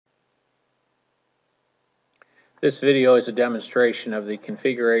This video is a demonstration of the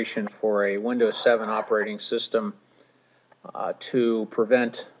configuration for a Windows 7 operating system to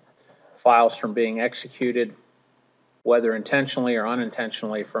prevent files from being executed, whether intentionally or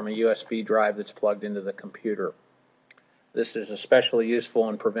unintentionally, from a USB drive that's plugged into the computer. This is especially useful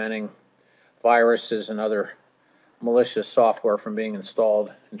in preventing viruses and other malicious software from being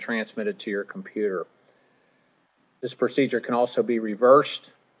installed and transmitted to your computer. This procedure can also be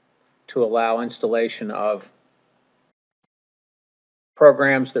reversed to allow installation of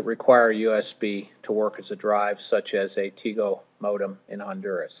programs that require USB to work as a drive, such as a Tigo modem in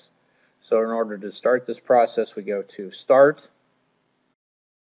Honduras. So in order to start this process, we go to Start,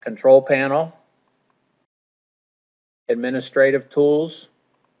 Control Panel, Administrative Tools,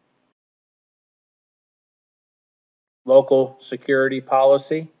 Local Security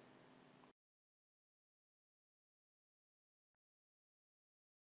Policy,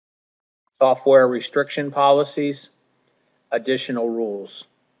 Software Restriction Policies, Additional Rules.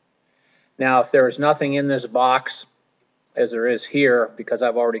 Now, if there is nothing in this box, as there is here, because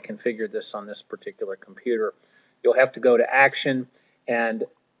I've already configured this on this particular computer, you'll have to go to Action and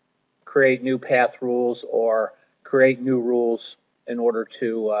create new path rules or create new rules in order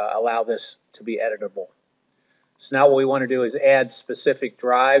to allow this to be editable. So now what we want to do is add specific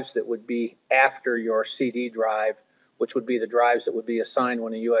drives that would be after your CD drive, which would be the drives that would be assigned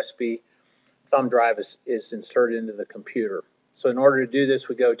when a USB thumb drive is inserted into the computer. So in order to do this,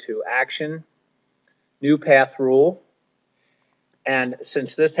 we go to Action, New Path Rule, and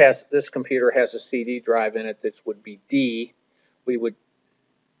since this computer has a CD drive in it that would be D, we would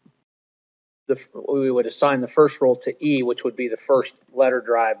assign the first rule to E, which would be the first letter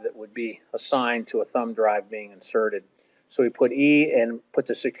drive that would be assigned to a thumb drive being inserted. So we put E and put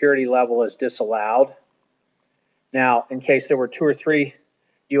the security level as disallowed. Now, in case there were 2 or 3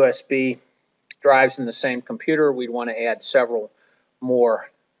 USB drives in the same computer, we'd want to add several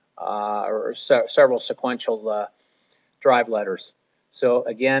more several sequential drive letters. So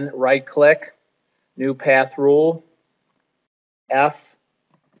again, right-click, New Path Rule, F.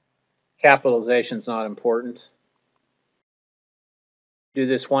 Capitalization is not important. Do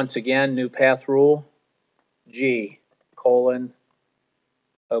this once again, New Path Rule, G, colon,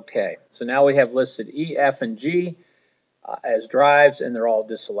 OK. So now we have listed E, F, and G as drives, and they're all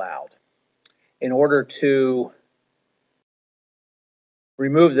disallowed. In order to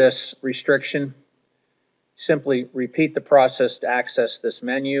remove this restriction, simply repeat the process to access this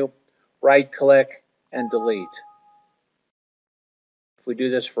menu, right-click, and delete. If we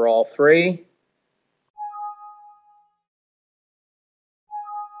do this for all 3,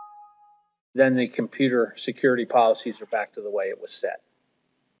 then the computer security policies are back to the way it was set.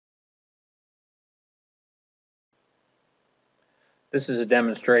 This is a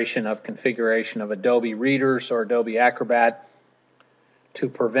demonstration of configuration of Adobe Readers or Adobe Acrobat to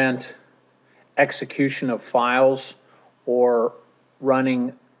prevent execution of files or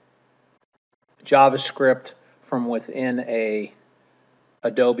running JavaScript from within a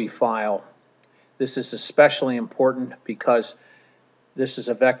Adobe file. This is especially important because this is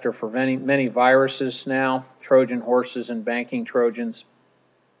a vector for many viruses now, Trojan horses and banking Trojans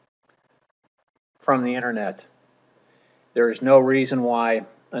from the internet. There is no reason why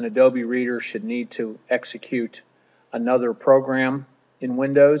an Adobe Reader should need to execute another program in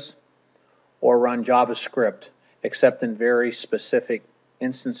Windows or run JavaScript, except in very specific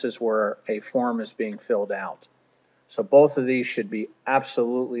instances where a form is being filled out. So both of these should be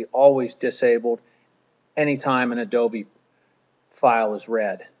absolutely always disabled anytime an Adobe file is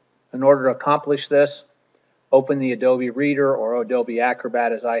read. In order to accomplish this, open the Adobe Reader or Adobe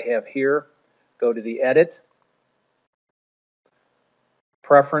Acrobat as I have here. Go to the Edit,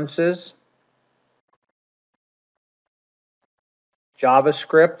 Preferences,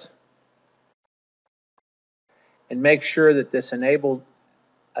 JavaScript, and make sure that this enabled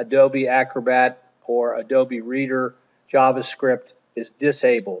Adobe Acrobat or Adobe Reader JavaScript is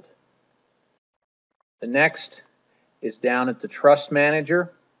disabled. The next is down at the Trust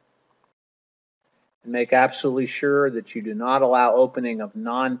Manager, and make absolutely sure that you do not allow opening of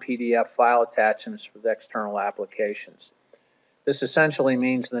non-PDF file attachments for the external applications. This essentially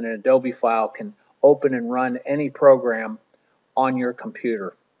means that an Adobe file can open and run any program on your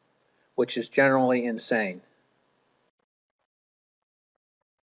computer, which is generally insane.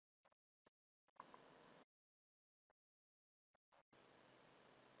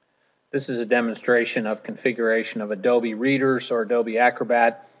 This is a demonstration of configuration of Adobe Readers or Adobe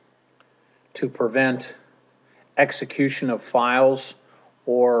Acrobat to prevent execution of files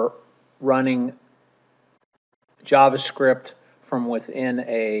or running JavaScript from within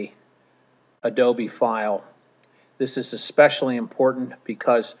a Adobe file. This is especially important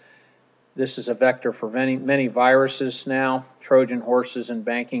because this is a vector for many viruses now, Trojan horses and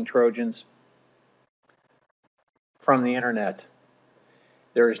banking Trojans from the internet.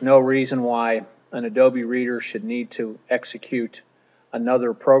 There is no reason why an Adobe Reader should need to execute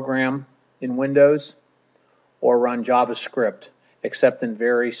another program in Windows or run JavaScript, except in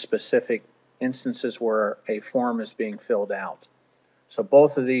very specific instances where a form is being filled out. So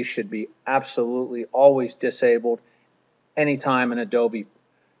both of these should be absolutely always disabled anytime an Adobe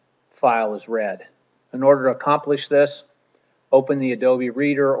file is read. In order to accomplish this, open the Adobe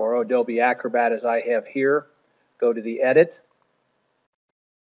Reader or Adobe Acrobat as I have here. Go to the Edit,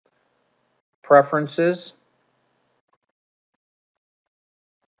 Preferences,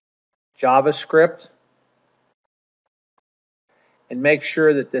 JavaScript, and make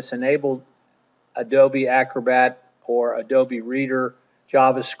sure that this enabled Adobe Acrobat or Adobe Reader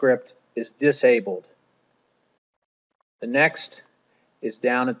JavaScript is disabled. The next is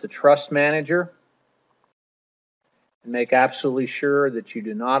down at the Trust Manager. And make absolutely sure that you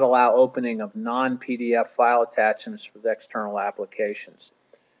do not allow opening of non-PDF file attachments for the external applications.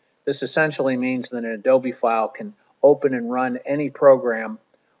 This essentially means that an Adobe file can open and run any program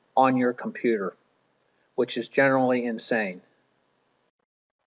on your computer, which is generally insane.